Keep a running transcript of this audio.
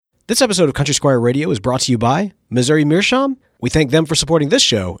This episode of Country Squire Radio is brought to you by Missouri Meerschaum. We thank them for supporting this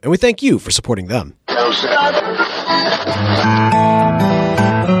show, and we thank you for supporting them. You're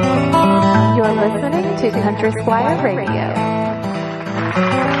listening to Country Squire Radio.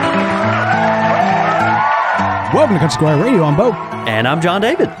 Welcome to Country Squire Radio. I'm Beau. And I'm Jon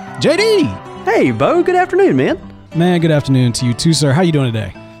David. JD. Hey, Beau. Good afternoon, man. Man, good afternoon to you too, sir. How you doing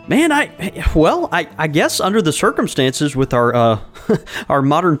today? Man, I guess under the circumstances with our our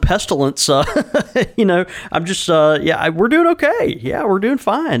modern pestilence, I'm just, we're doing okay. Yeah, we're doing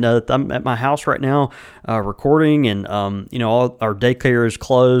fine. I'm at my house right now recording, and, all our daycare is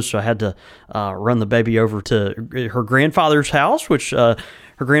closed, so I had to run the baby over to her grandfather's house, which...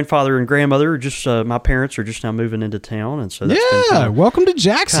 her grandfather and grandmother are just, my parents are just now moving into town, and so that's been welcome to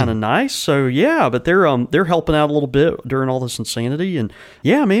Jackson. Kind of nice. So yeah, but they're helping out a little bit during all this insanity, and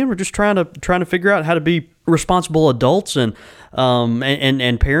yeah, man, we're just trying to figure out how to be responsible adults and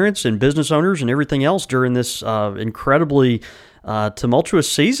parents and business owners and everything else during this incredibly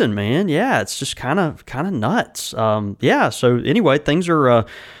tumultuous season, man. Yeah, it's just kind of nuts. So anyway, things are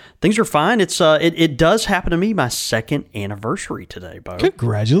fine. It does happen to me my second anniversary today, Beau.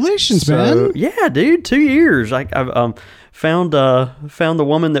 Congratulations, man. Yeah, dude, 2 years. I've found the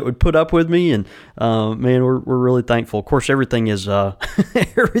woman that would put up with me, and man, we're really thankful. Of course, everything is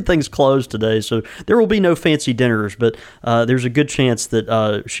everything's closed today, so there will be no fancy dinners. But there's a good chance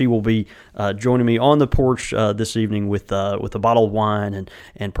that she will be joining me on the porch this evening with a bottle of wine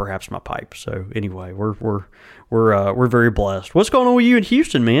and perhaps my pipe. So anyway, we're very blessed. What's going on with you in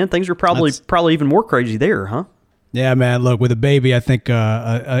Houston, man? Things are probably even more crazy there, huh? Yeah, man. Look, with a baby, I think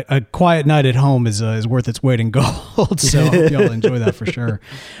a quiet night at home is worth its weight in gold. So I hope y'all enjoy that for sure.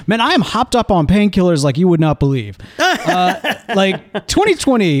 Man, I am hopped up on painkillers like you would not believe. Like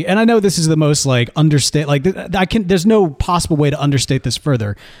 2020, and I know this is the most understate. There's no possible way to understate this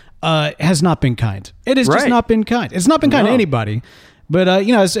further. Has not been kind. It has just not been kind. It's not been kind to anybody. But,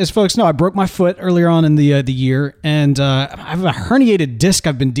 as folks know, I broke my foot earlier on in the year, and I have a herniated disc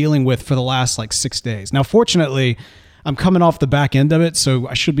I've been dealing with for the last 6 days. Now, fortunately, I'm coming off the back end of it, so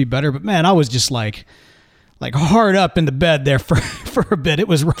I should be better. But, man, I was just like hard up in the bed there for a bit. It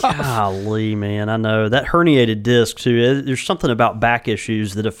was rough. Golly, man, I know. That herniated disc, too, there's something about back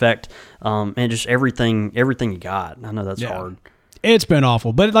issues that affect just everything you got. I know that's hard. It's been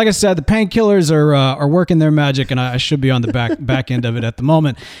awful, but like I said, the painkillers are working their magic, and I should be on the back end of it at the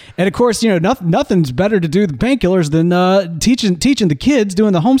moment. And of course, nothing's better to do than painkillers than teaching the kids,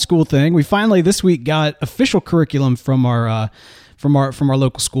 doing the homeschool thing. We finally this week got official curriculum from our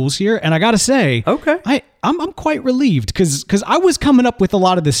local schools here, and I gotta say, okay, I'm quite relieved because I was coming up with a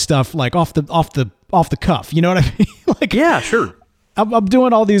lot of this stuff off the cuff. You know what I mean? Yeah, sure. I'm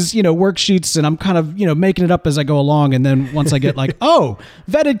doing all these, worksheets, and I'm kind of, making it up as I go along. And then once I get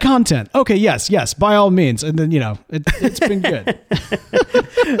vetted content. Okay, yes, by all means. And then, it's been good.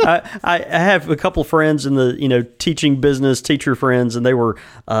 I have a couple friends in the, teaching business, teacher friends, and they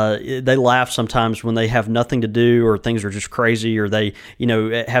laugh sometimes when they have nothing to do or things are just crazy or they,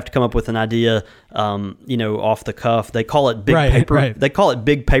 have to come up with an idea, off the cuff. They call it big paper. Right. They call it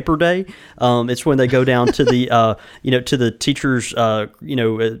big paper day. It's when they go down to the, to the teachers'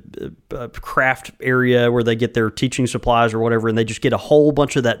 craft area where they get their teaching supplies or whatever, and they just get a whole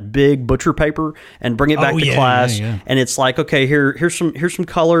bunch of that big butcher paper and bring it back to class. Yeah. And it's like, okay, here's some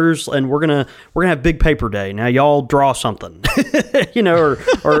colors, and we're gonna have big paper day. Now y'all draw something,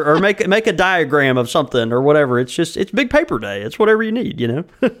 or make a diagram of something or whatever. It's big paper day. It's whatever you need,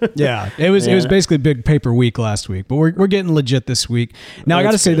 Yeah, it was basically big paper week last week, but we're getting legit this week. Now I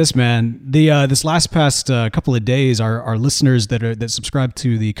got to say this, man. This last past couple of days, our listeners that subscribe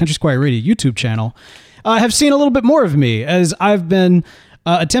to the Country Squire Radio YouTube channel have seen a little bit more of me as I've been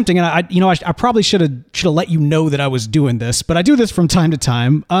attempting, and I probably should have let you know that I was doing this, but I do this from time to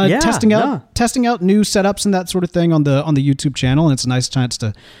time, testing out new setups and that sort of thing on the YouTube channel, and it's a nice chance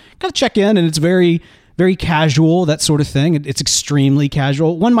to kind of check in, and it's very, very casual, that sort of thing. It's extremely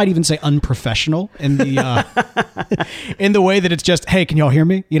casual. One might even say unprofessional in the in the way that it's just, hey, can y'all hear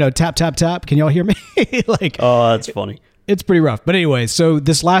me? Tap tap tap. Can y'all hear me? Oh, that's funny. It's pretty rough. But anyway, so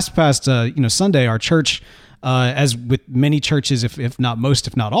this last past Sunday, our church, as with many churches, if not most,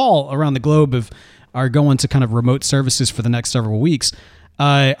 if not all around the globe, are going to kind of remote services for the next several weeks.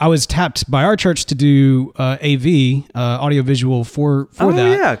 I was tapped by our church to do AV, audiovisual for that. Oh,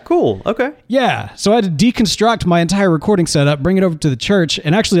 yeah, cool. Okay. Yeah, so I had to deconstruct my entire recording setup, bring it over to the church,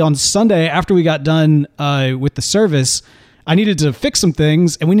 and actually on Sunday, after we got done with the service, I needed to fix some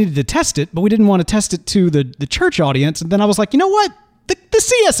things, and we needed to test it, but we didn't want to test it to the church audience. And then I was like, you know what? the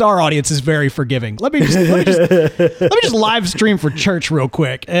CSR audience is very forgiving. Let me just live stream for church real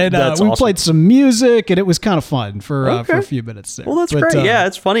quick, and we awesome. played some music, and it was kind of fun for a few minutes there. Well, that's great. Yeah,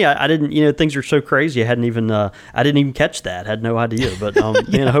 it's funny. I didn't, things are so crazy. I didn't even catch that. Had no idea. But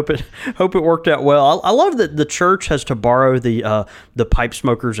hope it worked out well. I love that the church has to borrow the pipe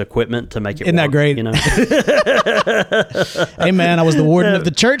smokers' equipment to make it. Isn't that great? Hey man, I was the warden of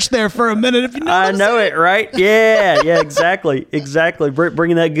the church there for a minute. If you know, I know it, right? Yeah, exactly.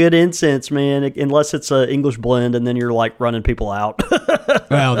 Bringing that good incense, man. Unless it's an English blend, and then you're like running people out.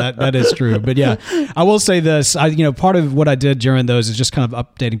 Well, that is true. But yeah, I will say this. Part of what I did during those is just kind of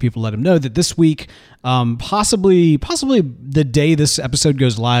updating people, let them know that this week, possibly the day this episode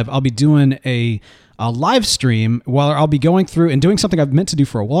goes live, I'll be doing a live stream while I'll be going through and doing something I've meant to do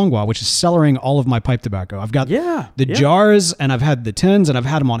for a long while, which is cellaring all of my pipe tobacco. I've got the jars, and I've had the tins, and I've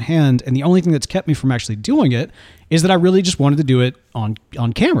had them on hand. And the only thing that's kept me from actually doing it is that I really just wanted to do it on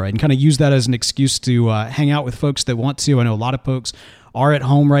camera and kind of use that as an excuse to hang out with folks that want to. I know a lot of folks are at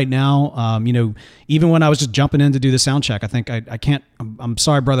home right now. Even when I was just jumping in to do the sound check, I think I can't, I'm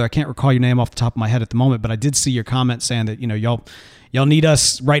sorry, brother, I can't recall your name off the top of my head at the moment, but I did see your comment saying that, y'all need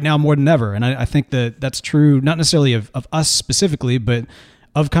us right now more than ever. And I think that's true, not necessarily of us specifically, but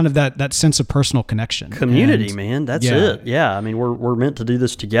of kind of that sense of personal connection. Community, man. That's it. Yeah. I mean, we're meant to do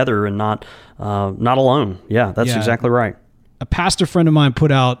this together and not alone. Yeah, that's exactly right. A pastor friend of mine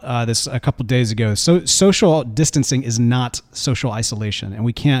put out this a couple days ago. So social distancing is not social isolation, and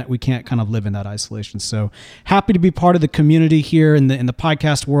we can't kind of live in that isolation. So happy to be part of the community here in the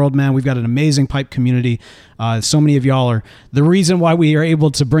podcast world, man. We've got an amazing pipe community. So many of y'all are the reason why we are able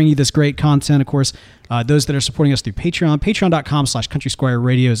to bring you this great content. Of course, those that are supporting us through Patreon, patreon.com/Country Squire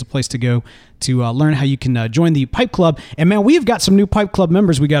Radio is a place to go to learn how you can join the Pipe Club. And man, we've got some new Pipe Club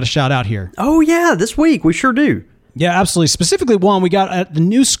members we got to shout out here. Oh yeah, this week we sure do. Yeah, absolutely. Specifically one we got at the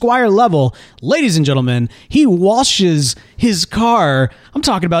new Squire level. Ladies and gentlemen, he washes his car. I'm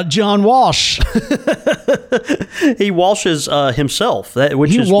talking about John Walsh. He washes himself,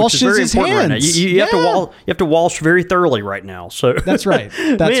 which is very his important hands. right now. You have to wash very thoroughly right now. So that's right.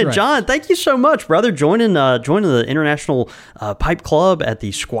 Man, John, thank you so much, brother. Joining the International Pipe Club at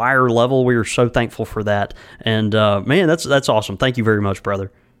the Squire level. We are so thankful for that. And man, that's awesome. Thank you very much,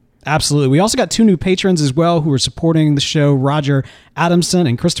 brother. Absolutely. We also got 2 new patrons as well who are supporting the show, Roger Adamson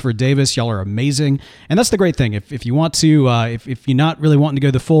and Christopher Davis. Y'all are amazing. And that's the great thing. If you want to, if you're not really wanting to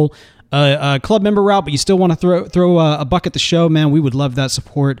go the full club member route, but you still want to throw a buck at the show, man, we would love that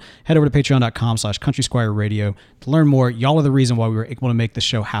support. Head over to patreon.com/Country Squire Radio to learn more. Y'all are the reason why we were able to make this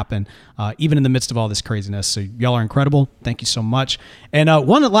show happen, even in the midst of all this craziness. So y'all are incredible. Thank you so much. And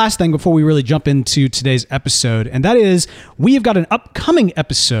one last thing before we really jump into today's episode, and that is we have got an upcoming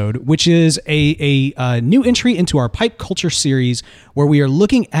episode, which is a new entry into our pipe culture series where we are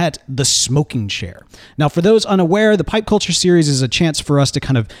looking at the smoking chair. Now, for those unaware, the pipe culture series is a chance for us to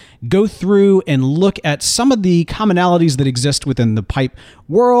kind of go through and look at some of the commonalities that exist within the pipe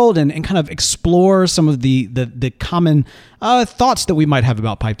world and kind of explore some of the common thoughts that we might have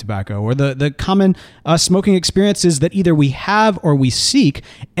about pipe tobacco or the common smoking experiences that either we have or we seek.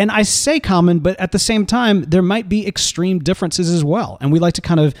 And I say common, but at the same time, there might be extreme differences as well. And we like to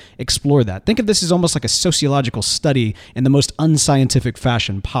kind of explore that. Think of this as almost like a sociological study in the most unscientific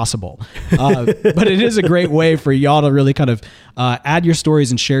fashion possible. But it is a great way for y'all to really kind of add your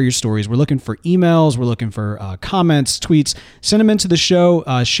stories and share your stories. We're looking for emails. We're looking for comments, tweets. Send them into the show.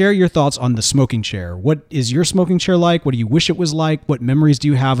 Share your thoughts on the smoking chair. What is your smoking chair like? What do you wish it was like? What memories do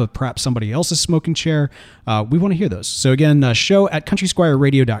you have of perhaps somebody else's smoking chair? We want to hear those. So again,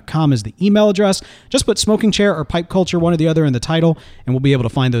 show@countrysquireradio.com is the email address. Just put smoking chair or pipe culture, one or the other, in the title, and we'll be able to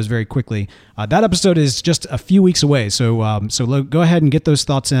find those very quickly. That episode is just a few weeks away. So go ahead and get those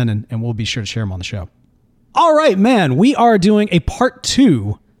thoughts in, and we'll be sure to share them on the show. All right, man, we are doing a part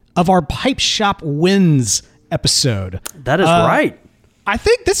 2 of our Pipe Shop Wins episode. That is right. I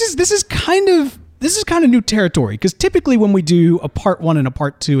think this is kind of new territory, because typically when we do a part 1 and a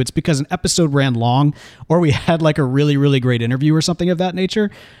part 2, it's because an episode ran long or we had like a really, really great interview or something of that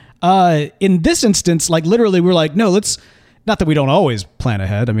nature. In this instance, like literally we're like, no, let's, not that we don't always plan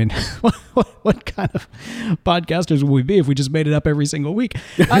ahead. I mean, what kind of podcasters would we be if we just made it up every single week?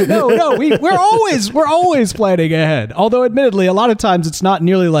 No, we're always planning ahead. Although admittedly, a lot of times it's not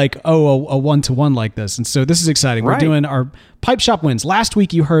nearly like, a 1-to-1 like this. And so this is exciting. We're doing our Pipe Shop Wins. Last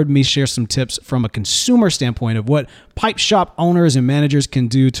week, you heard me share some tips from a consumer standpoint of what pipe shop owners and managers can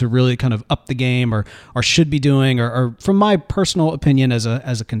do to really kind of up the game or should be doing, or from my personal opinion as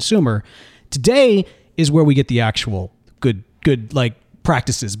a consumer. Today is where we get the actual good like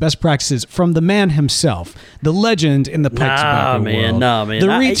practices, best practices from the man himself, the legend in the pipe tobacco world.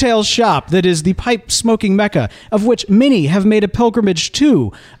 The retail shop that is the pipe smoking mecca, of which many have made a pilgrimage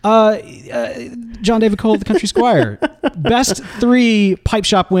to. Jon David Cole, the Country Squire. Best 3 pipe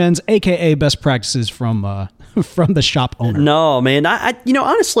shop wins, aka best practices from the shop owner. No, man.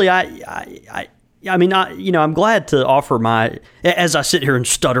 Honestly, I'm glad to offer my, as I sit here and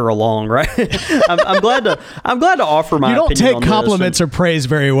stutter along, right? I'm glad to offer my opinion on this. You don't take compliments or praise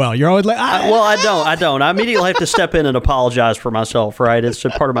very well. You're always like, I don't. I immediately have to step in and apologize for myself, right? It's a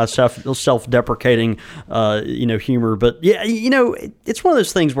part of my self-deprecating, humor. But yeah, it's one of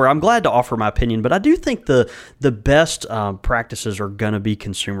those things where I'm glad to offer my opinion, but I do think the best practices are going to be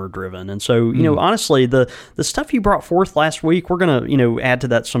consumer driven. And so, honestly, the stuff you brought forth last week, we're going to, add to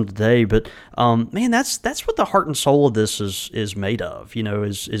that some today, but, man, that's what the heart and soul of this is made of.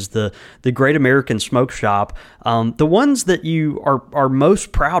 Is the Great American Smoke Shop. The ones that you are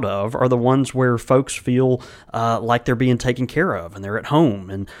most proud of are the ones where folks feel like they're being taken care of and they're at home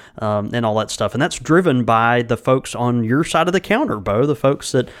and all that stuff. And that's driven by the folks on your side of the counter, Beau, the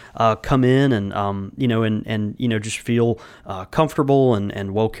folks that come in and just feel comfortable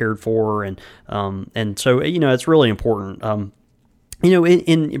and well cared for, and so it's really important.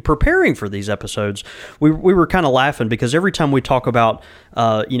 In preparing for these episodes, we were kind of laughing because every time we talk about,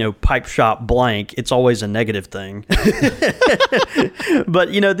 pipe shop blank, it's always a negative thing. But,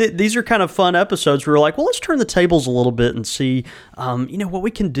 these are kind of fun episodes where we're like, well, let's turn the tables a little bit and see, what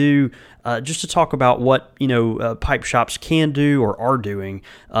we can do just to talk about what, pipe shops can do or are doing,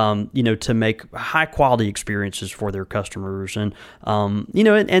 to make high quality experiences for their customers. And,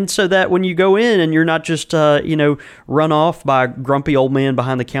 and so that when you go in and you're not just, run off by a grumpy old man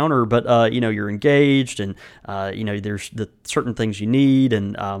behind the counter, but, you're engaged and, there's the certain things you need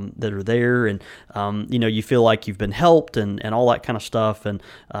and that are there. And, you feel like you've been helped and all that kind of stuff. And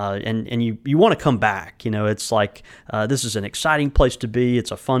you want to come back. It's like this is an exciting place to be.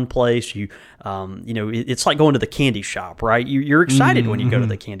 It's a fun place. It's like going to the candy shop, right? You're excited when you go to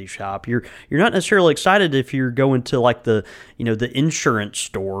the candy shop. You're not necessarily excited if you're going to like the insurance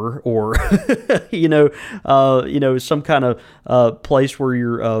store or some kind of place where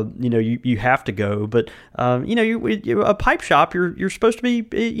you're you have to go. But a pipe shop, you're supposed to be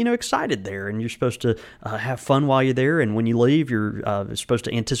excited there, and you're supposed to have fun while you're there. And when you leave, you're supposed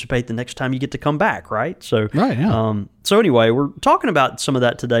to anticipate the next time you get to come back, right? So right, yeah. So anyway, we're talking about some of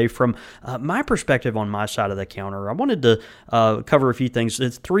that today from my perspective on my side of the counter. I wanted to cover a few things.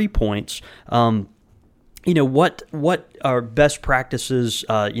 It's 3 points. What are best practices,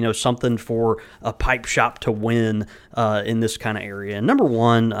 something for a pipe shop to win in this kind of area? And number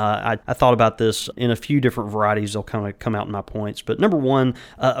one, I thought about this in a few different varieties. They'll kind of come out in my points. But number one,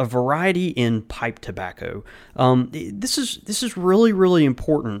 a variety in pipe tobacco. This is really, really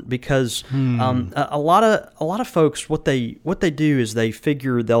important because a lot of folks, what they do is they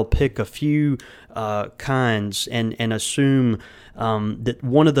figure they'll pick a few kinds and assume that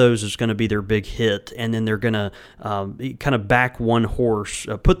one of those is going to be their big hit, and then they're going to kind of back one horse,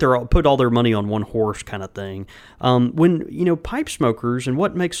 put all their money on one horse, kind of thing. When pipe smokers, and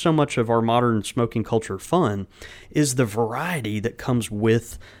what makes so much of our modern smoking culture fun, is the variety that comes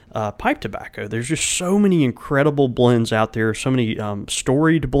with pipe tobacco. There's just so many incredible blends out there, so many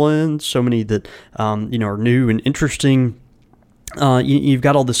storied blends, so many that are new and interesting. You've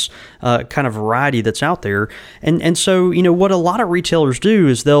got all this kind of variety that's out there, and so what a lot of retailers do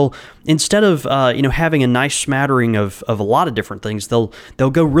is they'll, instead of having a nice smattering of a lot of different things, they'll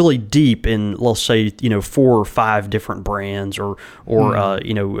go really deep in, let's say 4 or 5 different brands or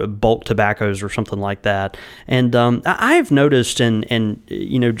bulk tobaccos or something like that. And I've noticed, and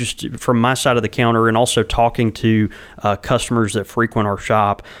just from my side of the counter, and also talking to customers that frequent our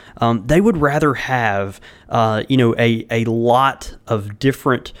shop, they would rather have a lot of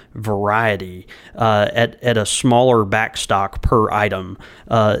different variety at a smaller backstock per item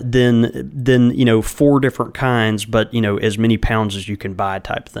than 4 different kinds, but as many pounds as you can buy,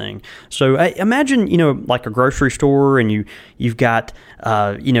 type thing. So I imagine like a grocery store, and you've got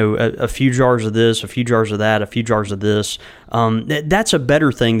a few jars of this, a few jars of that, a few jars of this. That's a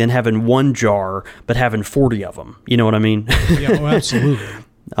better thing than having one jar but having 40 of them. You know what I mean? Yeah, oh, absolutely.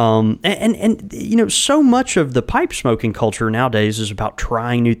 So much of the pipe smoking culture nowadays is about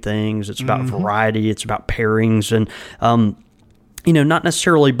trying new things. It's about variety. It's about pairings. And not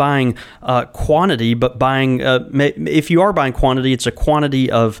necessarily buying quantity, but buying, if you are buying quantity, it's a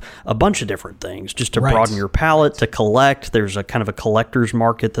quantity of a bunch of different things just to broaden your palate, to collect. There's a kind of a collector's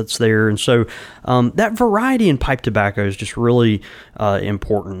market that's there. And so that variety in pipe tobacco is just really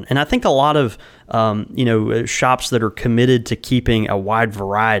important. And I think a lot of shops that are committed to keeping a wide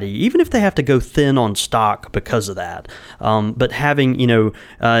variety, even if they have to go thin on stock because of that. But having,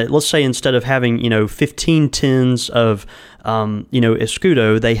 let's say instead of having, 15 tins of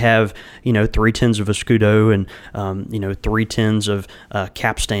Escudo, they have, 3 tins of Escudo and, 3 tins of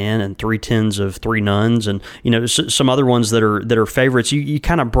Capstan and 3 tins of Three Nuns and, some other ones that are favorites. You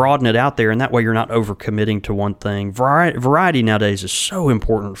kind of broaden it out there, and that way you're not overcommitting to one thing. Variety nowadays is so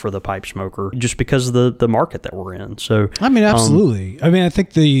important for the pipe smoker just because of the market that we're in. So, I mean, absolutely. I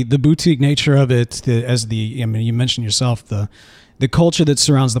think the boutique nature of it, you mentioned yourself, the culture that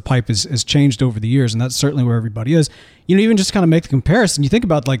surrounds the pipe has changed over the years, and that's certainly where everybody is. Even just kind of make the comparison. You think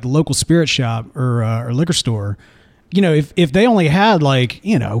about like the local spirit shop or liquor store. If they only had like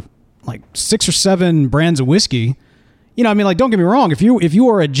 6 or 7 brands of whiskey, don't get me wrong. If you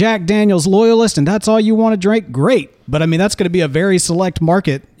are a Jack Daniel's loyalist and that's all you want to drink, great. But that's going to be a very select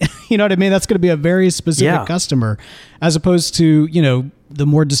market. You know what I mean? That's going to be a very specific customer, as opposed to the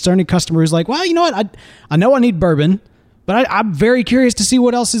more discerning customer who's like, well, you know what? I know I need bourbon. But I'm very curious to see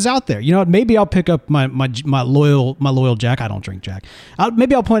what else is out there. Maybe I'll pick up my loyal Jack. I don't drink Jack.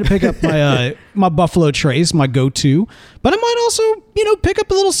 Maybe I'll pick up my my Buffalo Trace, my go-to. But I might also pick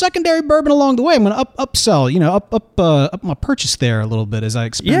up a little secondary bourbon along the way. I'm going to upsell, up my purchase there a little bit as I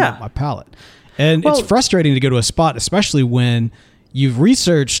expand out my palate. And it's frustrating to go to a spot, especially when you've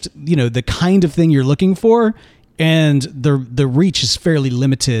researched the kind of thing you're looking for. And the reach is fairly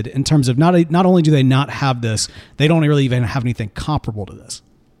limited in terms of not only do they not have this, they don't really even have anything comparable to this.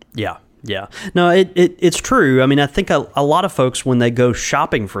 Yeah. No, it's true. I mean, I think a lot of folks, when they go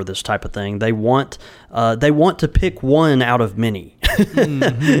shopping for this type of thing, they want to pick one out of many,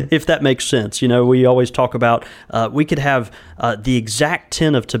 if that makes sense. We always talk about we could have the exact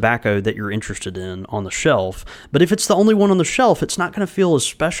tin of tobacco that you're interested in on the shelf, but if it's the only one on the shelf, it's not going to feel as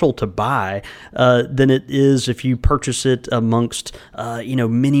special to buy than it is if you purchase it amongst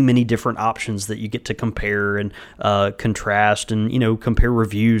many different options that you get to compare and contrast and compare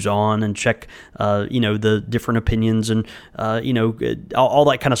reviews on and check the different opinions and all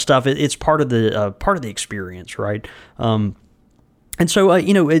that kind of stuff. It's part of the experience, right? And so,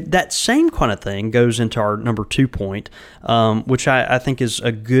 that same kind of thing goes into our number 2 point, which I think is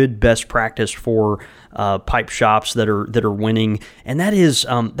a good best practice for pipe shops that are winning, and that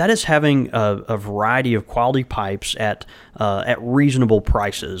is having a variety of quality pipes at reasonable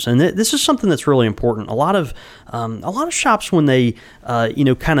prices. And this is something that's really important. A lot of shops, when they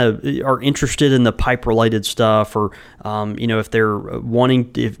kind of are interested in the pipe related stuff, or if they're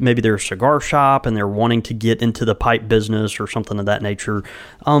wanting, if maybe they're a cigar shop and they're wanting to get into the pipe business or something of that nature,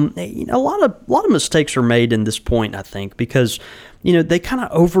 a lot of mistakes are made in this point, I think, because they kind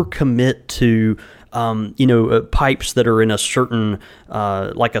of overcommit to pipes that are in a certain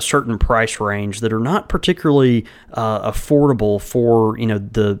price range that are not particularly affordable for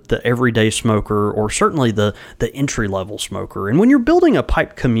the everyday smoker, or certainly the entry level smoker. And when you're building a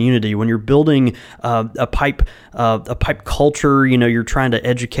pipe community, when you're building a pipe culture, you're trying to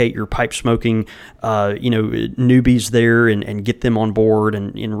educate your pipe smoking newbies there and get them on board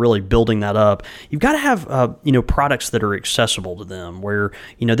and really building that up. You've got to have products that are accessible to them, where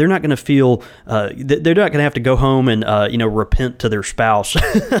they're not going to feel they're not going to have to go home and repent to their spouse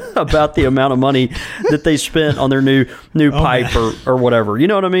about the amount of money that they spent on their new pipe or whatever. You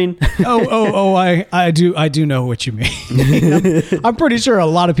know what I mean? I do know what you mean. I'm pretty sure a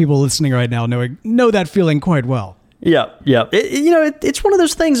lot of people listening right now know that feeling quite well. Yeah. It's one of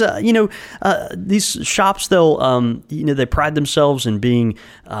those things. These shops, they pride themselves in being,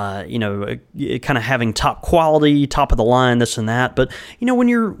 kind of having top quality, top of the line, this and that. But when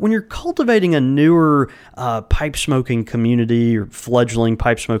you're cultivating a newer pipe smoking community or fledgling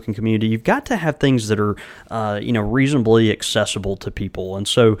pipe smoking community, you've got to have things that are, reasonably accessible to people. And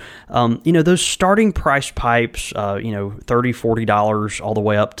so, those starting price pipes, $30, $40, all the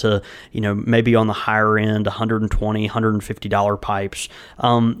way up to, maybe on the higher end, $120, $150 pipes.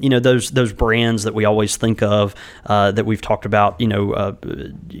 Those brands that we always think of, that we've talked about,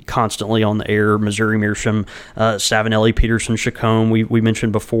 constantly on the air: Missouri Meerschaum, Savinelli, Peterson, Chacombe. We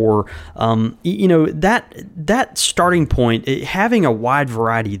mentioned before. That starting point, having a wide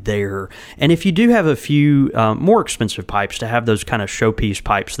variety there, and if you do have a few more expensive pipes, to have those kind of showpiece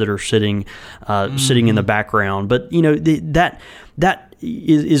pipes that are sitting in the background, but that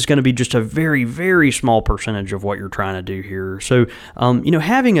is going to be just a very, very small percentage of what you're trying to do here. So,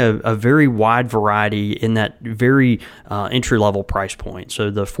 having a very wide variety in that very entry-level price point,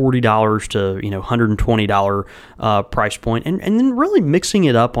 so the $40 to $120 price point, and then really mixing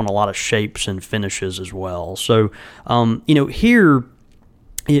it up on a lot of shapes and finishes as well. So, here,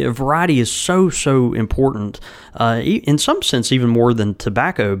 variety is so important, in some sense even more than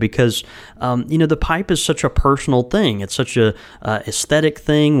tobacco, because the pipe is such a personal thing. It's such a aesthetic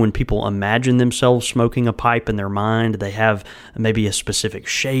thing. When people imagine themselves smoking a pipe in their mind, they have maybe a specific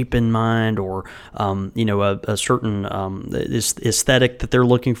shape in mind, or a certain aesthetic that they're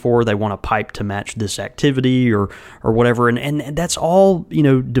looking for. They want a pipe to match this activity or whatever, and that's all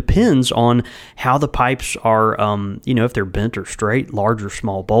depends on how the pipes are, if they're bent or straight, large or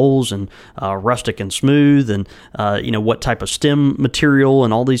small bowls, and rustic and smooth, and what type of stem material,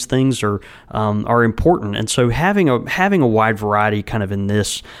 and all these things are important. And so having a wide variety kind of in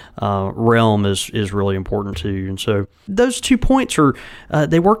this realm is really important too. And so those 2 points are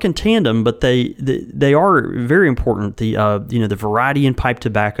they work in tandem, but they are very important. The variety in pipe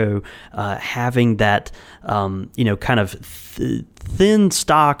tobacco, having that kind of thin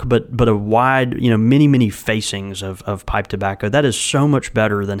stock, but a wide, many facings of pipe tobacco. That is so much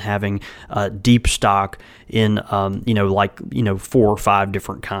better than having deep stock in 4 or 5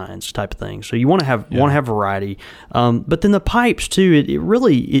 different kinds type of thing. So you want to have variety, but then the pipes too. It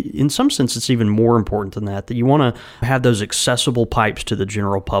really, in some sense, it's even more important than that. That you want to have those accessible pipes to the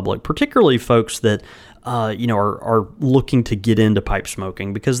general public, particularly folks that are looking to get into pipe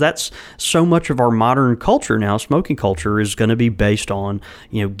smoking, because that's so much of our modern culture now. Smoking culture is going to be based on,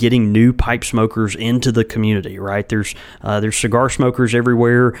 getting new pipe smokers into the community, right? There's cigar smokers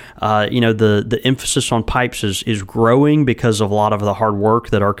everywhere. The emphasis on pipes is growing because of a lot of the hard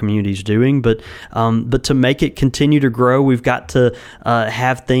work that our community is doing. But to make it continue to grow, we've got to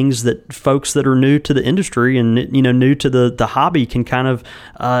have things that folks that are new to the industry and, new to the hobby can kind of,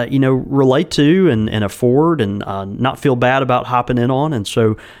 relate to and afford, and not feel bad about hopping in on. And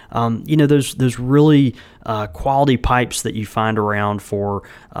so, those really quality pipes that you find around for,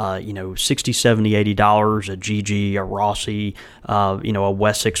 $60, $70, $80, a GG, a Rossi, a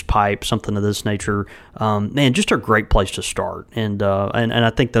Wessex pipe, something of this nature, just a great place to start. And I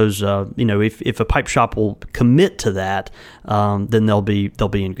think those, if a pipe shop will commit to that, then they'll be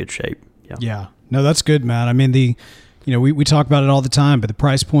in good shape. Yeah. No, that's good, man. I mean, we talk about it all the time, but the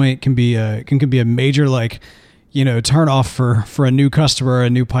price point can be a major, turn off for a new customer, a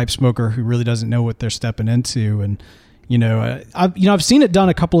new pipe smoker who really doesn't know what they're stepping into. And, I've seen it done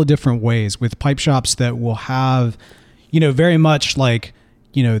a couple of different ways with pipe shops that will have, very much the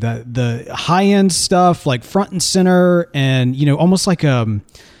high end stuff, like front and center, and, almost like a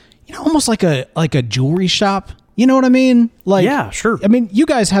jewelry shop. You know what I mean? Yeah, sure. I mean, you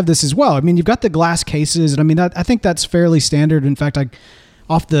guys have this as well. I mean, you've got the glass cases, and I mean, I think that's fairly standard. In fact,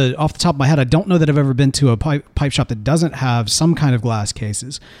 off the top of my head, I don't know that I've ever been to a pipe shop that doesn't have some kind of glass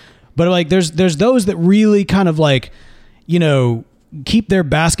cases. But there's those that really kind of keep their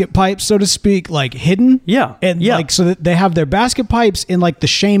basket pipes, so to speak, hidden. Yeah. And so that they have their basket pipes in the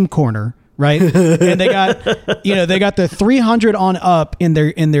shame corner. Right. And they got, they got the 300 on up in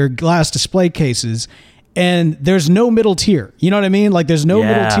their glass display cases. And there's no middle tier. You know what I mean? There's no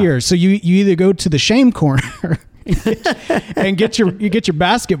middle tier. So you either go to the shame corner and get your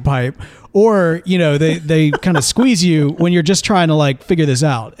basket pipe, or they kind of squeeze you when you're just trying to figure this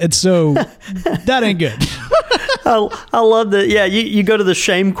out. And so that ain't good. I love that. Yeah, you go to the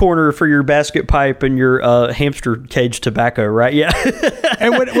shame corner for your basket pipe and your hamster cage tobacco, right? Yeah.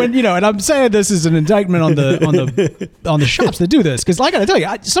 And when and I'm saying this is an indictment on the shops that do this, because I got to tell you,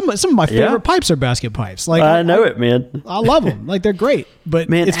 some of my favorite pipes are basket pipes. I know it, man. I love them. They're great. But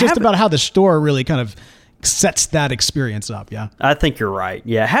man, it's just about how the store really kind of sets that experience up. Yeah, I think you're right.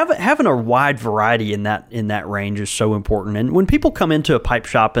 Yeah, having a wide variety in that range is so important. And when people come into a pipe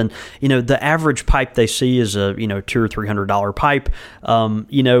shop, and the average pipe they see is a $200 or $300 pipe,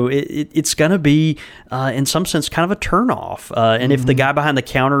 it's going to be in some sense kind of a turnoff. And if the guy behind the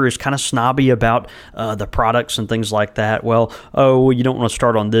counter is kind of snobby about the products and things like that, you don't want to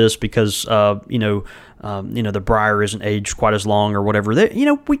start on this because the briar isn't aged quite as long or whatever.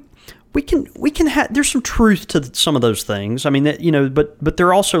 We can have, there's some truth to some of those things. I mean, but there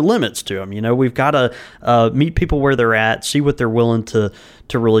are also limits to them. We've got to meet people where they're at, see what they're willing to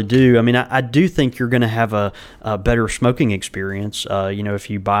really do. I mean, I do think you're going to have a better smoking experience. If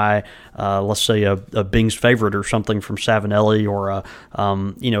you buy, let's say a Bing's Favorite or something from Savinelli, or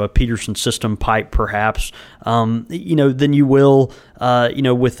a Peterson system pipe, perhaps, then you will,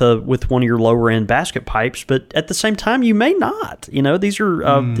 with one of your lower end basket pipes, but at the same time, you may not. These are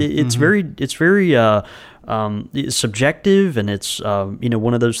it's very subjective, and it's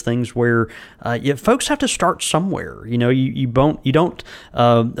one of those things where folks have to start somewhere. You don't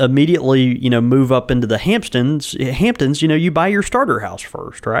immediately move up into the Hamptons. You buy your starter house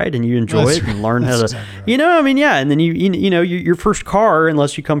first, right? And you enjoy it and learn how to exactly right. And then your first car,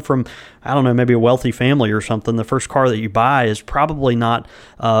 unless you come from, I don't know, maybe a wealthy family or something, the first car that you buy is probably not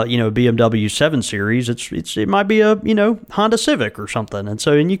a BMW 7 Series. It might be a Honda Civic or something. And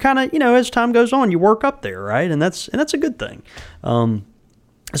so you kind of as time goes on, you work up there, right? And that's a good thing.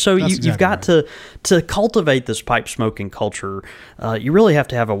 So you've got right. to cultivate this pipe smoking culture. You really have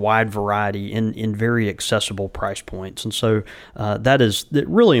to have a wide variety in very accessible price points, and so that is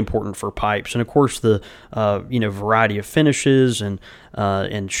really important for pipes. And of course, the variety of finishes and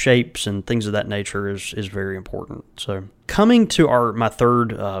shapes and things of that nature is very important. So coming to my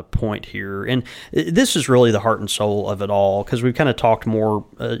third point here, and this is really the heart and soul of it all, because we've kind of talked more,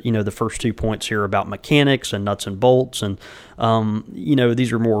 the first 2 points here about mechanics and nuts and bolts, and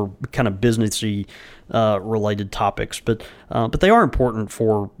these are more kind of businessy related topics, but they are important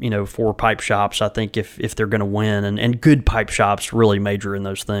for pipe shops. I think if they're going to win, and good pipe shops really major in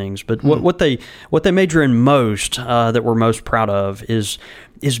those things. But what they major in most, that we're most proud of, is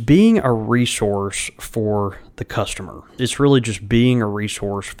being a resource for the customer. It's really just being a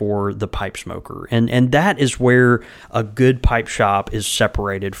resource for the pipe smoker, and that is where a good pipe shop is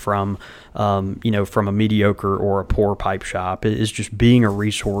separated from from a mediocre or a poor pipe shop. It is just being a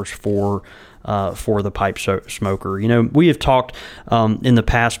resource for the pipe smoker. We have talked in the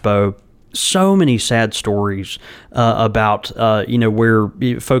past, Beau, so many sad stories about where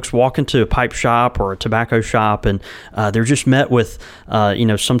folks walk into a pipe shop or a tobacco shop, and they're just met with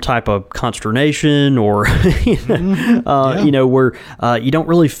some type of consternation, or where you don't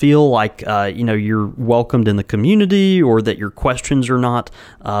really feel like you're welcomed in the community, or that your questions are not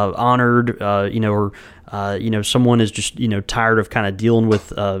honored, or someone is just, tired of kind of dealing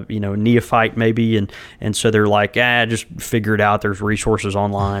with, neophyte maybe. And so they're like, just figure it out. There's resources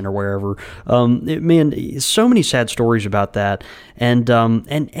online or wherever. So many sad stories about that. And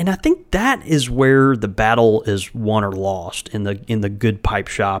I think that is where the battle is won or lost in the good pipe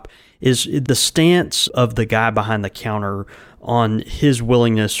shop, is the stance of the guy behind the counter on his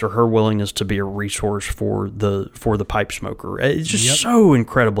willingness or her willingness to be a resource for the pipe smoker. It's just so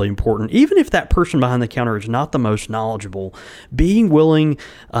incredibly important. Even if that person behind the counter is not the most knowledgeable, being willing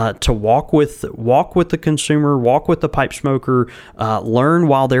to walk with the consumer, walk with the pipe smoker, learn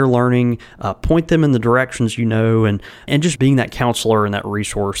while they're learning, point them in the directions and just being that counselor and that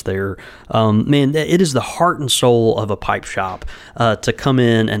resource there. It is the heart and soul of a pipe shop to come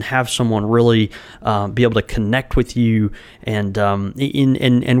in and have someone really be able to connect with you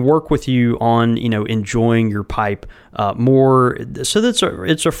and work with you on enjoying your pipe more, so that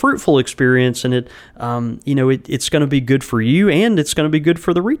it's a fruitful experience, and it's going to be good for you, and it's going to be good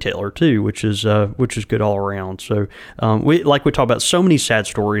for the retailer too, which is good all around. So we talk about so many sad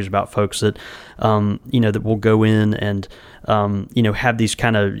stories about folks that that will go in and have these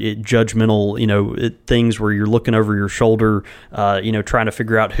kind of judgmental things where you're looking over your shoulder, trying to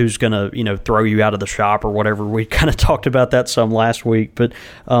figure out who's going to throw you out of the shop or whatever. We kind of talked about that some last week, but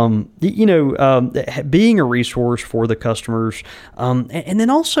being a resource for the customers, and then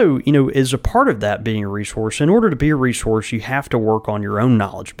also as a part of that being a resource, in order to be a resource, you have to work on your own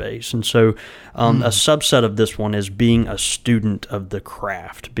knowledge base. And so a subset of this one is being a student of the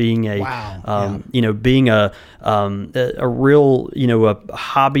craft, being a being a real a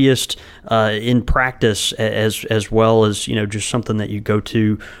hobbyist in practice, as well as just something that you go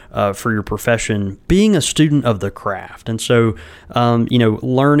to for your profession, being a student of the craft. And so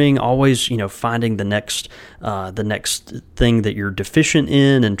learning, always finding the next thing that you're deficient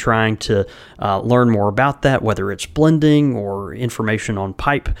in, and trying to learn more about that, whether it's blending or information on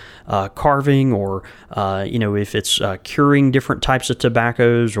pipe carving, or if it's curing different types of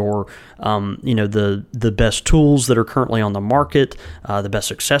tobaccos, or the best tools that are currently on the market, the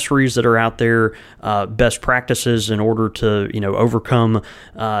best accessories that are out there, best practices in order to overcome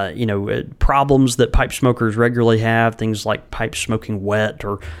problems that pipe smokers regularly have, things like pipe smoking wet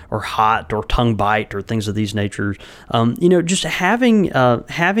or hot or tongue bite or things of these natures. Just having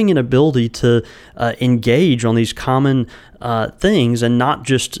an ability to engage on these common things, and not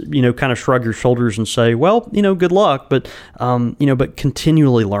just kind of shrug your shoulders and say, well, good luck, but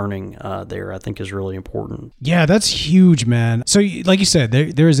continually learning there, I think, is really important. Yeah, that's huge, man. So like you said,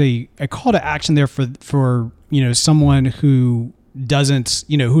 there is a call to action there for someone who doesn't,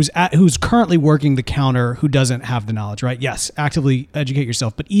 who's currently working the counter, who doesn't have the knowledge, right? Yes, actively educate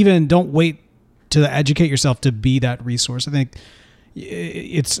yourself, but even don't wait to educate yourself to be that resource. I think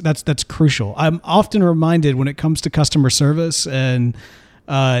that's crucial. I'm often reminded when it comes to customer service and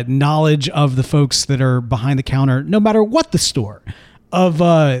knowledge of the folks that are behind the counter, no matter what the store, of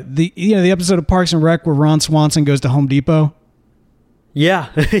the episode of Parks and Rec where Ron Swanson goes to Home Depot. Yeah.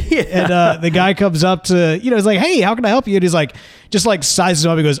 And the guy comes up to, he's like, "Hey, how can I help you?" And he's like, just like sizes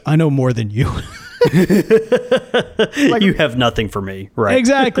him up. He goes, "I know more than you." Like, you have nothing for me, right?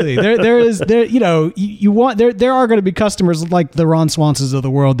 Exactly. There are going to be customers like the Ron Swansons of the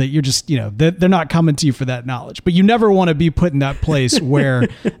world that you're just, they're not coming to you for that knowledge. But you never want to be put in that place where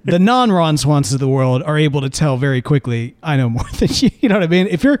the non-Ron Swansons of the world are able to tell very quickly, "I know more than you." You know what I mean?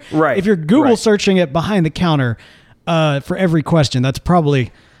 If you're Google searching it behind the counter for every question, that's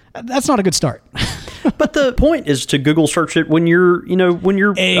not a good start. But the point is to Google search it when you're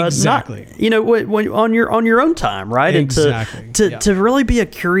exactly when on your own time, right? Exactly. And to really be a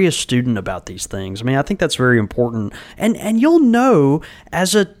curious student about these things. I mean, I think that's very important. And you'll know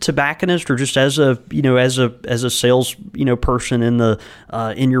as a tobacconist or just as a sales person in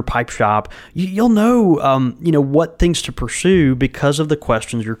your pipe shop, you'll know what things to pursue because of the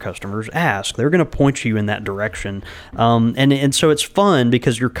questions your customers ask. They're going to point you in that direction, and so it's fun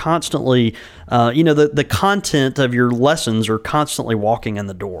because you're constantly the content of your lessons are constantly walking in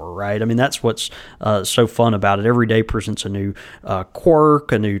the door, right? I mean, that's what's so fun about it. Every day presents a new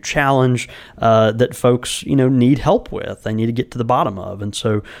quirk, a new challenge that folks, need help with. They need to get to the bottom of. And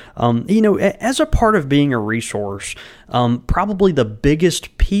so, as a part of being a resource, probably the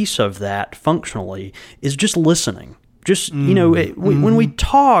biggest piece of that functionally is just listening. Just, when we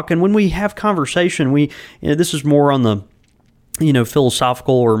talk and when we have conversation, this is more on the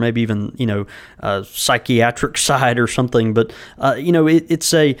philosophical or maybe even, psychiatric side or something. But,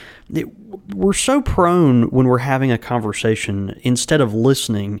 we're so prone when we're having a conversation, instead of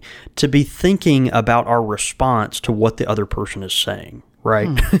listening, to be thinking about our response to what the other person is saying. Right.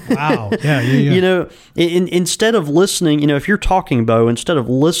 Wow. Yeah. Instead of listening, if you're talking, Beau, instead of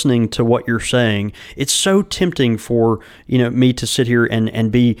listening to what you're saying, it's so tempting for, me to sit here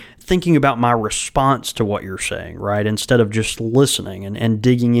and be thinking about my response to what you're saying, right? Instead of just listening and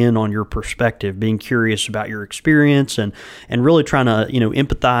digging in on your perspective, being curious about your experience and really trying to,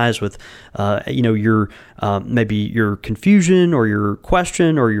 empathize with, your maybe your confusion or your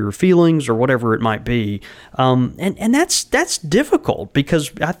question or your feelings or whatever it might be. And that's difficult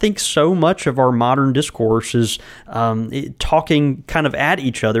because I think so much of our modern discourse is talking kind of at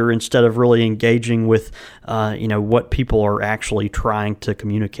each other instead of really engaging with, what people are actually trying to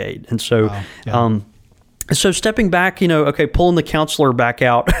communicate. And so, wow. Yeah. So stepping back, pulling the counselor back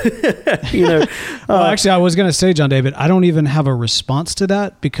out, Well, actually, I was going to say, Jon David, I don't even have a response to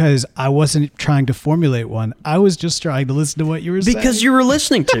that because I wasn't trying to formulate one. I was just trying to listen to what you were saying. Because you were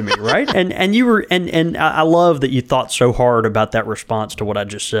listening to me, right? And you were, and I love that you thought so hard about that response to what I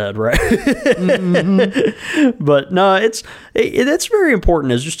just said, right? Mm-hmm. But no, it's very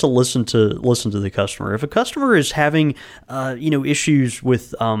important is just to listen to the customer. If a customer is having, issues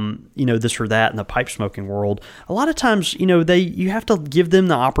with, this or that in the pipe smoking world, a lot of times, you have to give them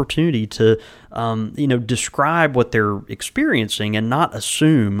the opportunity to, describe what they're experiencing and not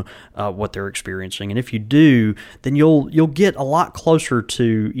assume what they're experiencing. And if you do, then you'll get a lot closer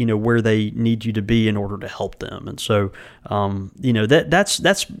to, where they need you to be in order to help them. And so,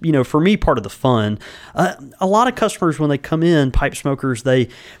 that's for me, part of the fun. A lot of customers, when they come in, pipe smokers, they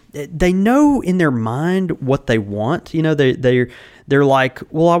know in their mind what they want. They're like,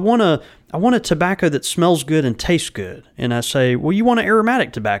 well, I want a tobacco that smells good and tastes good. And I say, well, you want an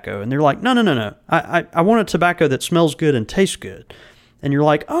aromatic tobacco? And they're like, no. I want a tobacco that smells good and tastes good. And you're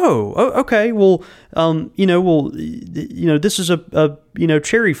like, oh, okay. Well, this is a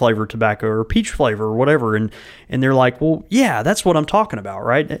cherry flavored tobacco or peach flavor or whatever. And they're like, well, yeah, that's what I'm talking about,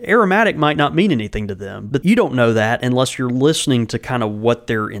 right? Aromatic might not mean anything to them, but you don't know that unless you're listening to kind of what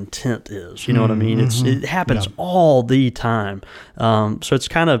their intent is. You know what I mean? It happens all the time. So it's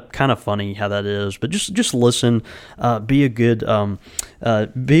kind of funny how that is, but just listen, be a good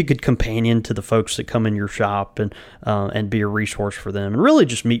companion to the folks that come in your shop and be a resource for them and really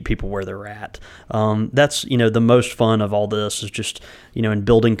just meet people where they're at. That's, the most fun of all this is just, in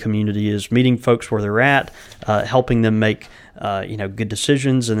building community is meeting folks where they're at, helping them make, good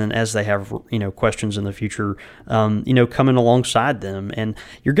decisions, and then as they have questions in the future, coming alongside them. And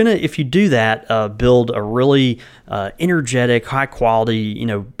you're gonna, if you do that, build a really energetic, high quality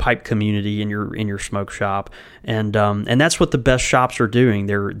pipe community in your smoke shop. And that's what the best shops are doing.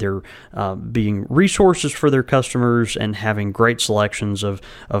 They're being resources for their customers and having great selections of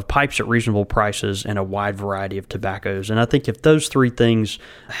pipes at reasonable prices and a wide variety of tobaccos. And I think if those three things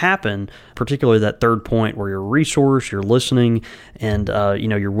happen, particularly that third point where you're a resource, you're listening, and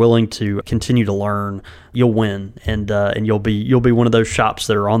you're willing to continue to learn, you'll win, and you'll be one of those shops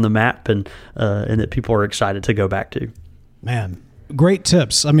that are on the map and that people are excited to go back to. Man, great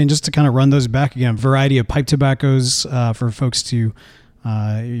tips. I mean, just to kind of run those back again, variety of pipe tobaccos for folks to,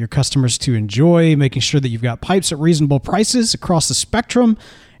 your customers to enjoy, making sure that you've got pipes at reasonable prices across the spectrum,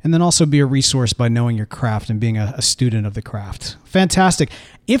 and then also be a resource by knowing your craft and being a student of the craft. Fantastic.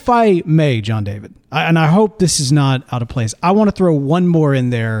 If I may, Jon David, and I hope this is not out of place, I want to throw one more in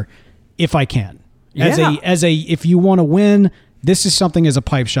there if I can. If you want to win, this is something as a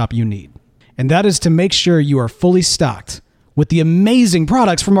pipe shop you need. And that is to make sure you are fully stocked with the amazing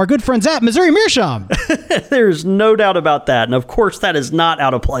products from our good friends at Missouri Meerschaum. There's no doubt about that. And of course, that is not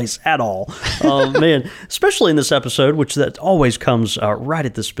out of place at all. Man, especially in this episode, which that always comes right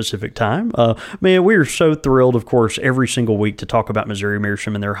at this specific time. Man, we are so thrilled, of course, every single week to talk about Missouri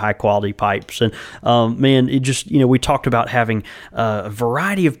Meerschaum and their high quality pipes. And man, it just, we talked about having a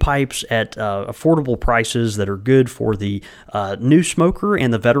variety of pipes at affordable prices that are good for the new smoker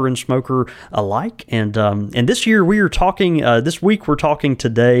and the veteran smoker alike. And this year we are talking this week we're talking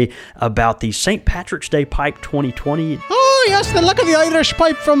today about the St. Patrick's Day Pipe 2020. Oh, yes, the look of the Irish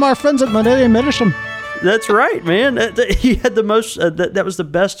pipe from our friends at Missouri Meerschaum. That's right, man. He had the most, that was the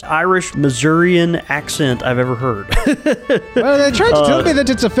best Irish Missourian accent I've ever heard. Well, they tried to tell me that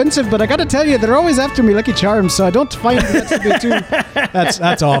it's offensive, but I got to tell you, they're always after me Lucky Charms, so I don't find that to be too...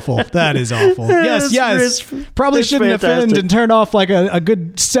 That's awful. That is awful. Yes. Probably shouldn't fantastic. offend and turn off like a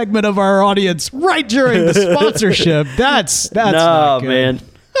good segment of our audience right during the sponsorship. That's not good. Man.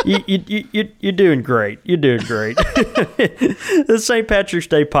 You're doing great. You're doing great. The St. Patrick's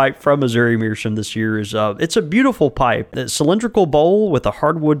Day pipe from Missouri Meerschaum this year is it's a beautiful pipe. A cylindrical bowl with a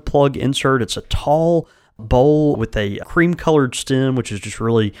hardwood plug insert. It's a tall bowl with a cream-colored stem, which is just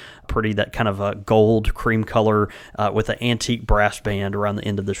really pretty, that kind of a gold cream color with an antique brass band around the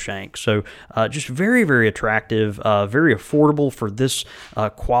end of the shank. So just very, very attractive, very affordable for this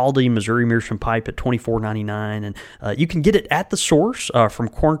quality Missouri Meerschaum pipe at $24.99. And you can get it at the source from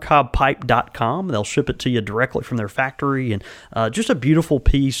corncobpipe.com. They'll ship it to you directly from their factory. And just a beautiful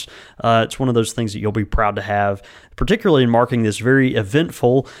piece. It's one of those things that you'll be proud to have, particularly in marking this very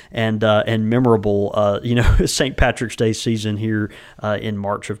eventful and memorable, St. Patrick's Day season here in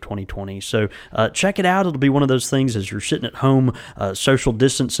March of 2020. So check it out. It'll be one of those things as you're sitting at home, social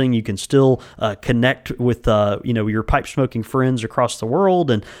distancing, you can still connect with, your pipe smoking friends across the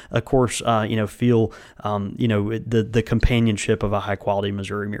world. And of course, feel, the companionship of a high quality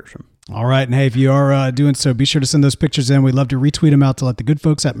Missouri Meerschaum. All right. And hey, if you are doing so, be sure to send those pictures in. We'd love to retweet them out to let the good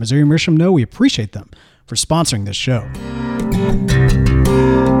folks at Missouri Meerschaum know we appreciate them for sponsoring this show.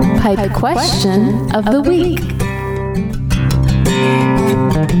 Pipe question of the week.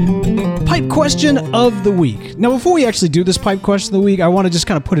 Pipe question of the week. Now, before we actually do this pipe question of the week, I want to just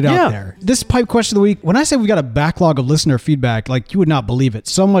kind of put it out there. This pipe question of the week, when I say we got a backlog of listener feedback, like you would not believe it.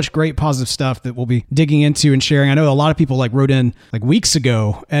 So much great positive stuff that we'll be digging into and sharing. I know a lot of people wrote in weeks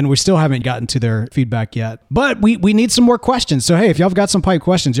ago, and we still haven't gotten to their feedback yet. But we need some more questions. So hey, if y'all have got some pipe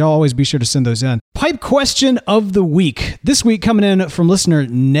questions, y'all always be sure to send those in. Pipe question of the week. This week coming in from listener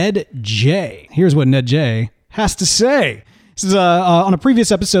Ned J. Here's what Ned J has to say. This is on a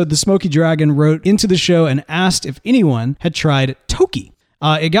previous episode, the Smoky Dragon wrote into the show and asked if anyone had tried Toki.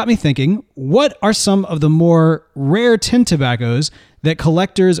 It got me thinking, what are some of the more rare tin tobaccos that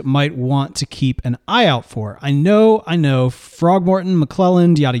collectors might want to keep an eye out for? I know, Frogmorton,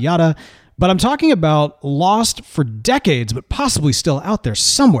 McClelland, yada yada, but I'm talking about lost for decades, but possibly still out there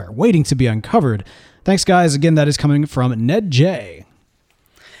somewhere waiting to be uncovered. Thanks, guys. Again, that is coming from Ned J.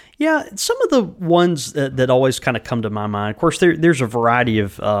 Yeah, some of the ones that always kind of come to my mind. Of course, there's a variety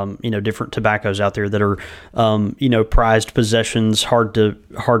of different tobaccos out there that are prized possessions, hard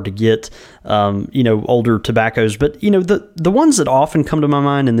to get. Older tobaccos, but the ones that often come to my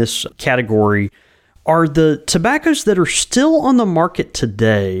mind in this category are the tobaccos that are still on the market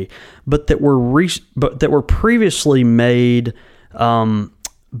today, but that were previously made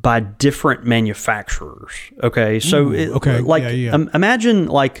by different manufacturers. Okay, so imagine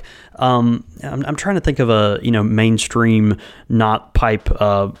I'm trying to think of a mainstream, not pipe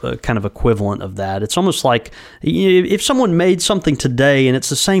kind of equivalent of that. It's almost like if someone made something today and it's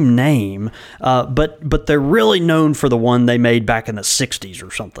the same name, but they're really known for the one they made back in the 60s or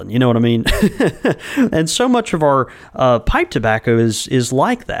something. You know what I mean? And so much of our pipe tobacco is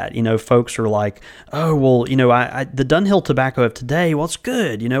like that. Folks are like, oh, well, the Dunhill tobacco of today, well, it's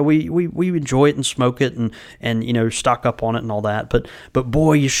good. We enjoy it and smoke it and stock up on it and all that. But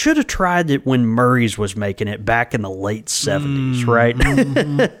boy, you should have tried it when Murray's was making it back in the late 70s, right?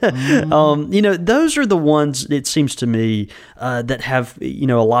 Those are the ones, it seems to me, that have, a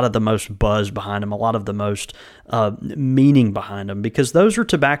lot of the most buzz behind them, a lot of the most meaning behind them, because those are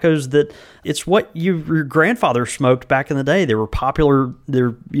tobaccos that it's what your grandfather smoked back in the day. They were popular.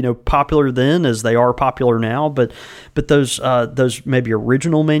 They're popular then as they are popular now. But those maybe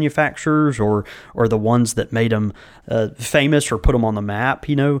original manufacturers or the ones that made them famous or put them on the map.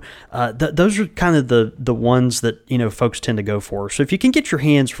 Those are kind of the ones that folks tend to go for. So if you can get your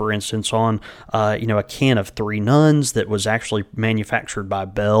hands, for instance, on a can of Three Nuns that was actually manufactured by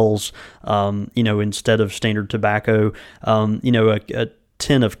Bell's, instead of standard tobacco, a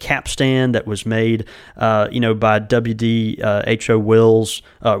tin of Capstan that was made, by W.D. Willis,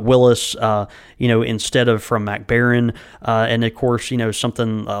 instead of from MacBaron, and of course,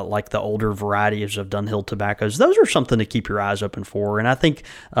 something like the older varieties of Dunhill tobaccos. Those are something to keep your eyes open for, and I think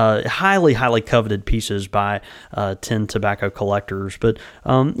highly, highly coveted pieces by tin tobacco collectors. But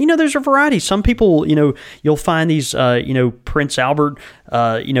there's a variety. Some people, you'll find these, Prince Albert,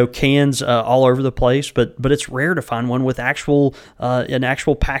 cans all over the place, but it's rare to find one with an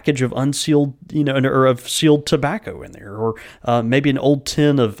actual package of unsealed, or of sealed tobacco in there, or maybe an old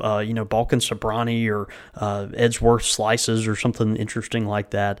tin of, Balkan Sobrani or Edgeworth slices or something interesting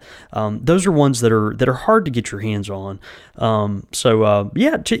like that. Those are ones that are hard to get your hands on.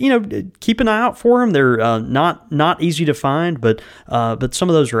 Keep an eye out for them. They're not easy to find, but some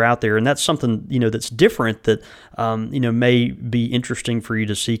of those are out there, and that's something that's different that may be interesting for you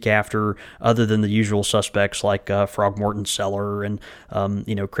to seek after, other than the usual suspects like Frogmorton Cellar and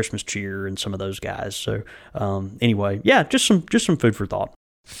Christmas Cheer and some of those guys. So anyway, just some food for thought.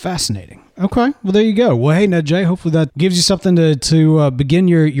 Fascinating. Okay, well there you go. Well, hey, now Jay, hopefully that gives you something to begin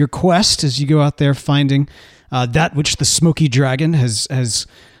your quest as you go out there finding that which the Smoky Dragon has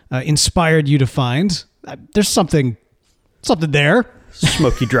inspired you to find. There's something there.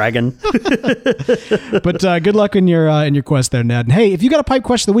 Smoky Dragon. But good luck in your quest there, Ned. And hey, if you got a pipe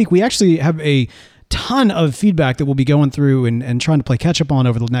question of the week, we actually have a ton of feedback that we'll be going through and trying to play catch up on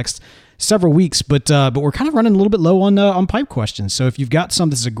over the next several weeks. But we're kind of running a little bit low on pipe questions. So if you've got some,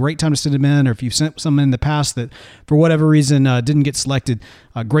 this is a great time to send them in, or if you've sent some in the past that for whatever reason didn't get selected,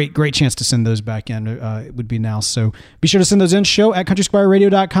 great chance to send those back in. It would be now. So be sure to send those in, show at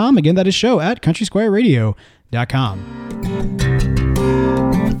countrysquireradio.com. Again, that is show at countrysquireradio.com.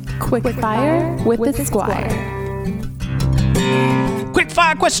 Quick fire with the Squire. Quick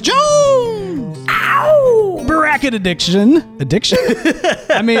fire question. Ow! Bracket addiction.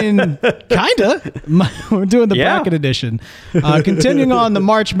 I mean, kinda. We're doing the bracket edition. Continuing on the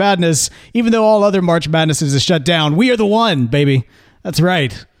March Madness, even though all other March Madnesses is shut down, we are the one, baby. That's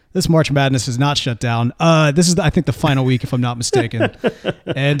right. This March Madness is not shut down. This is, I think, the final week, if I'm not mistaken.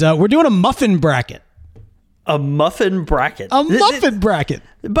 And we're doing a muffin bracket. A muffin bracket. A muffin bracket.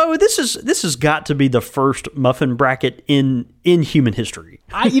 Bo, this has got to be the first muffin bracket in human history.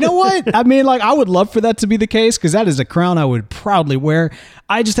 You know what? I mean, I would love for that to be the case, because that is a crown I would proudly wear.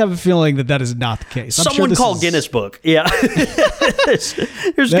 I just have a feeling that is not the case. Someone call Guinness Book. Yeah. This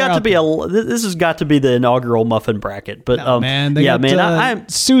has got to be the inaugural muffin bracket. But I'm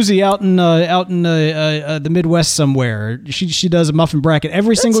Susie out in the Midwest somewhere. She does a muffin bracket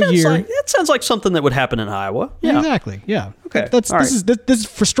every single year. That sounds like something that would happen in Iowa. Yeah. Exactly. Yeah. Okay. This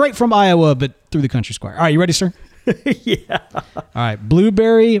is for straight from Iowa, but through the Country Squire. All right, you ready, sir? Yeah. All right,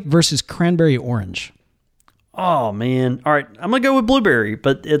 blueberry versus cranberry orange. Oh man. All right, I'm gonna go with blueberry,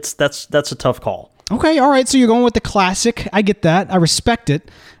 but that's a tough call. Okay. All right. So you're going with the classic. I get that. I respect it.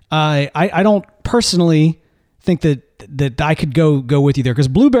 I don't personally think that I could go with you there, because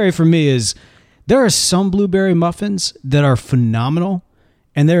blueberry for me is, there are some blueberry muffins that are phenomenal,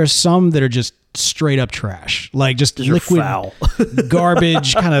 and there are some that are just straight up trash, like just These liquid foul.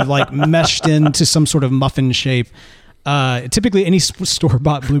 garbage, kind of like meshed into some sort of muffin shape. Typically, any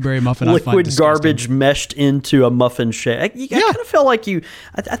store-bought blueberry muffin, liquid I find disgusting. Garbage meshed into a muffin shape. I kind of feel like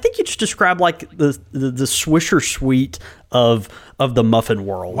I think you just described like the Swisher Sweet Wow. of the muffin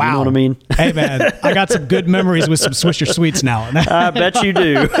world. You know what I mean? Hey man, I got some good memories with some Swisher Sweets now. I bet you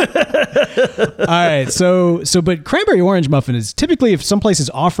do. All right, but cranberry orange muffin is typically, if some place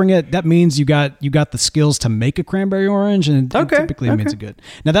is offering it, that means you got the skills to make a cranberry orange, and typically it means it good.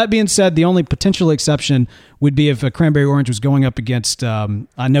 Now that being said, the only potential exception would be if a cranberry orange was going up against.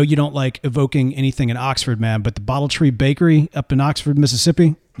 I know you don't like evoking anything in Oxford, man, but the Bottle Tree Bakery up in Oxford,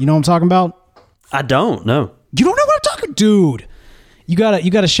 Mississippi. You know what I'm talking about? I don't know. You don't know what I'm talking, dude. You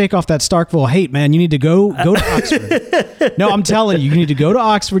gotta shake off that Starkville hate, man. You need to go to Oxford. No, I'm telling you need to go to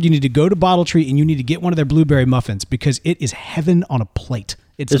Oxford. You need to go to Bottle Tree, and you need to get one of their blueberry muffins because it is heaven on a plate.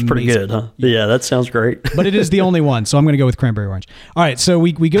 It's pretty good, huh? Yeah, that sounds great. But it is the only one, so I'm going to go with cranberry orange. All right, so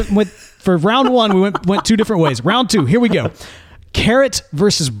we went for round one. We went two different ways. Round two, here we go. Carrot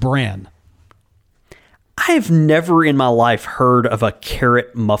versus bran. I have never in my life heard of a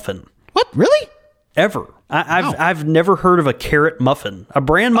carrot muffin. What? Really? Ever. I've never heard of a carrot muffin. A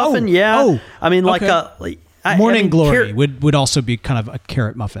bran muffin, yeah. Oh, I mean, like okay. Morning Glory would also be kind of a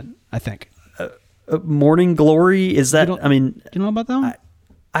carrot muffin, I think. Morning Glory, is that? I mean, do you know about that one?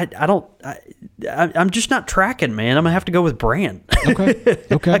 I'm just not tracking, man. I'm gonna have to go with bran. Okay.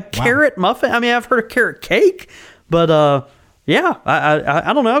 A carrot muffin. I mean, I've heard of carrot cake, but yeah,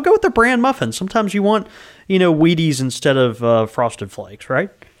 I don't know. I'll go with the bran muffin. Sometimes you want, Wheaties instead of Frosted Flakes, right?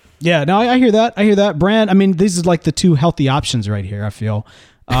 Yeah, no, I hear that. I hear that. Bran, I mean, these are like the two healthy options right here, I feel.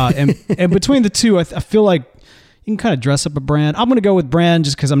 And between the two, I feel like you can kind of dress up a bran. I'm going to go with bran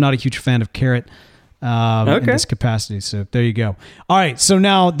just because I'm not a huge fan of carrot in this capacity. So there you go. All right, so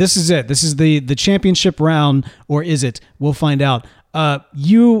now this is it. This is the championship round, or is it? We'll find out.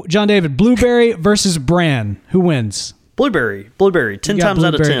 You, Jon David, blueberry versus bran. Who wins? Blueberry. 10 times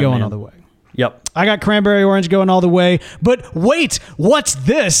out of 10, going man. all the way. Yep. I got cranberry orange going all the way. But wait, what's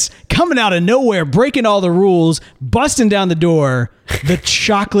this? Coming out of nowhere, breaking all the rules, busting down the door, the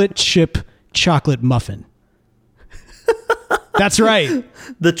chocolate chip chocolate muffin. That's right.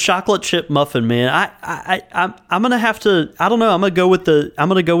 The chocolate chip muffin, man. I'm gonna have to. I don't know. I'm gonna go with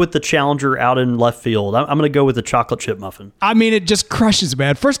the challenger out in left field. I'm gonna go with the chocolate chip muffin. I mean, it just crushes,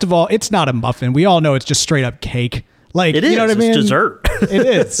 man. First of all, it's not a muffin. We all know it's just straight up cake. Like, it is. You know what I mean? It's dessert.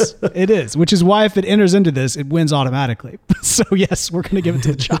 It is. Which is why if it enters into this, it wins automatically. So yes, we're gonna give it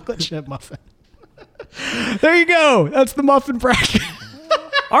to the chocolate chip muffin. There you go. That's the muffin bracket.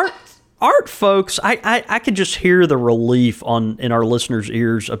 Art, folks, I could just hear the relief in our listeners'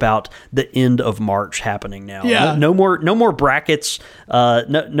 ears about the end of March happening now. Yeah. No more brackets.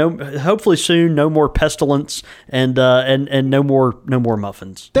 No. Hopefully soon, no more pestilence, and no more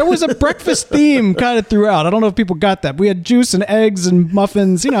muffins. There was a breakfast theme kind of throughout. I don't know if people got that. We had juice and eggs and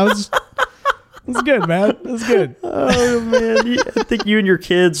muffins. It's good, man. It's good. Oh man, I think you and your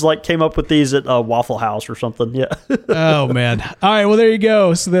kids came up with these at Waffle House or something. Yeah. Oh man. All right. Well, there you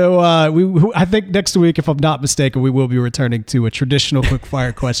go. So I think next week, if I'm not mistaken, we will be returning to a traditional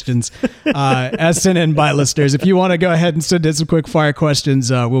quickfire questions as sent in by listeners. If you want to go ahead and send in some quickfire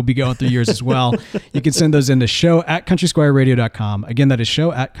questions, we'll be going through yours as well. You can send those in to show@countrysquireradio.com. Again, that is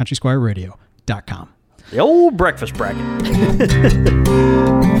show@countrysquireradio.com. The old breakfast bracket.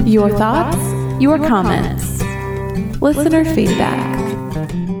 Your thoughts, your comments, listener feedback.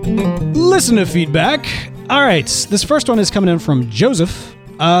 Listener feedback. All right, this first one is coming in from Joseph.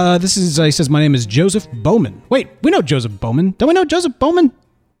 He says, my name is Joseph Bowman. Wait, we know Joseph Bowman. Don't we know Joseph Bowman?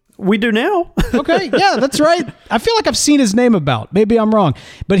 We do now. Okay, yeah, that's right. I feel like I've seen his name about. Maybe I'm wrong.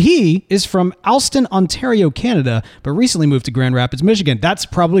 But he is from Alston, Ontario, Canada, but recently moved to Grand Rapids, Michigan. That's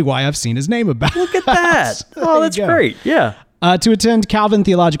probably why I've seen his name about. Look at that. Oh, that's great. Yeah. To attend Calvin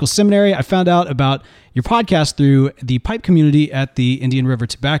Theological Seminary, I found out about your podcast through the pipe community at the Indian River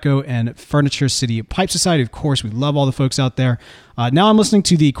Tobacco and Furniture City Pipe Society. Of course, we love all the folks out there. Now I'm listening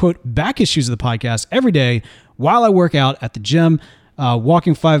to the, quote, back issues of the podcast every day while I work out at the gym,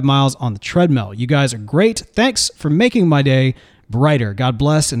 walking 5 miles on the treadmill. You guys are great. Thanks for making my day brighter. God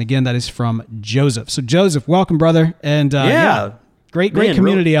bless. And again, that is from Joseph. So Joseph, welcome, brother. And great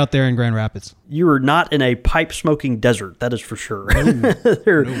community out there in Grand Rapids. You are not in a pipe smoking desert, that is for sure.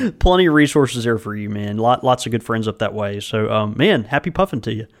 There are plenty of resources there for you, man. Lots of good friends up that way. So, man, happy puffing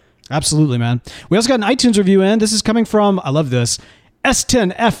to you. Absolutely, man. We also got an iTunes review in. This is coming from, I love this,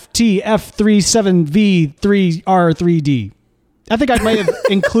 S10FTF37V3R3D. I think I may have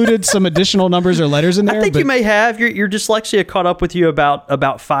included some additional numbers or letters in there. I think you may have. Your dyslexia caught up with you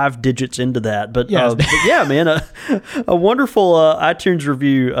about 5 digits into that. But yeah, man, a wonderful iTunes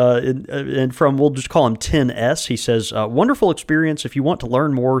review and from, we'll just call him 10S. He says, wonderful experience. If you want to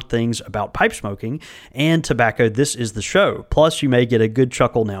learn more things about pipe smoking and tobacco, this is the show. Plus, you may get a good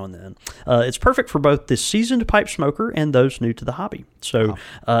chuckle now and then. It's perfect for both the seasoned pipe smoker and those new to the hobby. So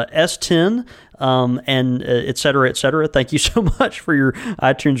S10 and et cetera, et cetera. Thank you so much for your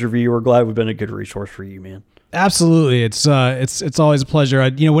iTunes review. We're glad we've been a good resource for you, man. Absolutely. It's always a pleasure.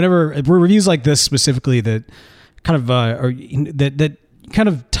 Whenever reviews like this specifically that kind of that kind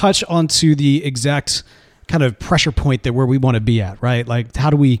of touch onto the exact kind of pressure point that where we want to be at, right? Like, how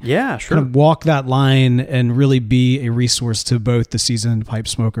do we kind of walk that line and really be a resource to both the seasoned pipe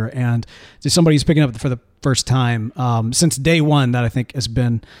smoker and to somebody who's picking up for the first time since day one. That I think has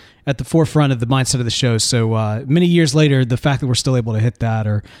been at the forefront of the mindset of the show. So many years later, the fact that we're still able to hit that,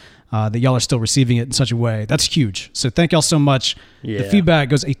 or that y'all are still receiving it in such a way, that's huge. So thank y'all so much. Yeah. The feedback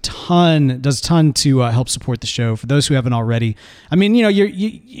does a ton to help support the show. For those who haven't already, I mean,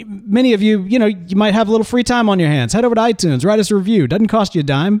 you many of you, you might have a little free time on your hands. Head over to iTunes, write us a review. Doesn't cost you a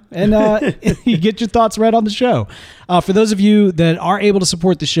dime, and you get your thoughts read on the show. For those of you that are able to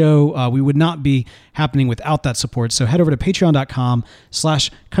support the show, we would not be happening without that support. So head over to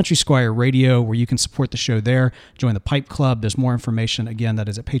patreon.com/CountrySquireRadio, where you can support the show there. Join the Pipe Club. There's more information. Again, that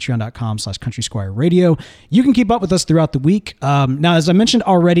is at patreon.com/CountrySquireRadio. You can keep up with us throughout the week. Now, as I mentioned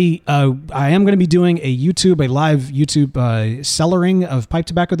already, I am going to be doing a live YouTube cellaring of pipe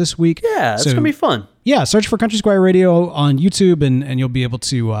tobacco this week. Yeah, it's going to be fun. Yeah, search for Country Squire Radio on YouTube, and you'll be able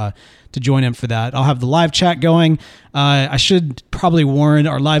to join in for that. I'll have the live chat going. I should probably warn,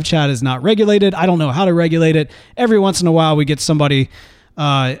 our live chat is not regulated. I don't know how to regulate it. Every once in a while, we get somebody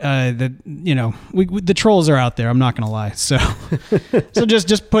that, the trolls are out there. I'm not going to lie. So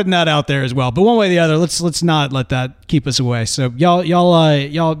just putting that out there as well. But one way or the other, let's not let that keep us away. So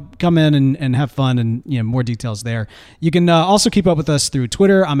y'all come in and have fun, and more details there. You can also keep up with us through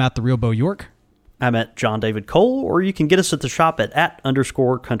Twitter. I'm at @TheRealBeauYork. I'm at Jon David Cole, or you can get us at the shop at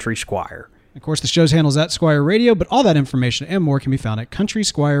 @_Country Squire. Of course, the show's handle is @Squire Radio, but all that information and more can be found at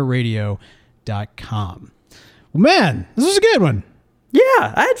CountrySquireRadio.com. Well, man, this was a good one.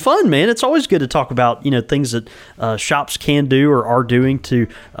 Yeah, I had fun, man. It's always good to talk about, things that shops can do or are doing to,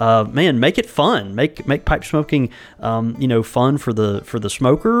 make it fun. Make pipe smoking, fun for the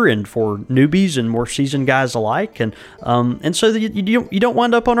smoker and for newbies and more seasoned guys alike, and so that you don't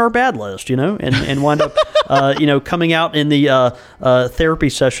wind up on our bad list, and wind up, coming out in the therapy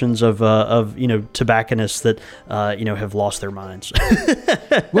sessions of tobacconists that have lost their minds.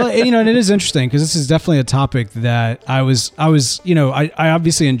 Well, and it is interesting because this is definitely a topic that I I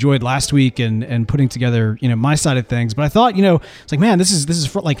obviously enjoyed last week and putting together, my side of things, but I thought, it's like, man, this is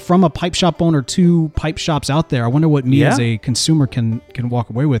from a pipe shop owner to pipe shops out there. I wonder what me as a consumer can walk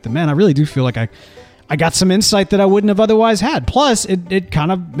away with. And man, I really do feel like I got some insight that I wouldn't have otherwise had. Plus it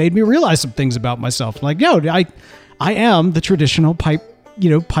kind of made me realize some things about myself. Like, I am the traditional pipe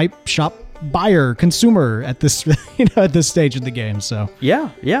shop buyer, consumer at this, at this stage of the game. So yeah.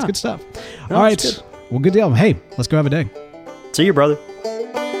 It's good stuff. All right. Good. Well, good deal. Hey, let's go have a day. See you, brother.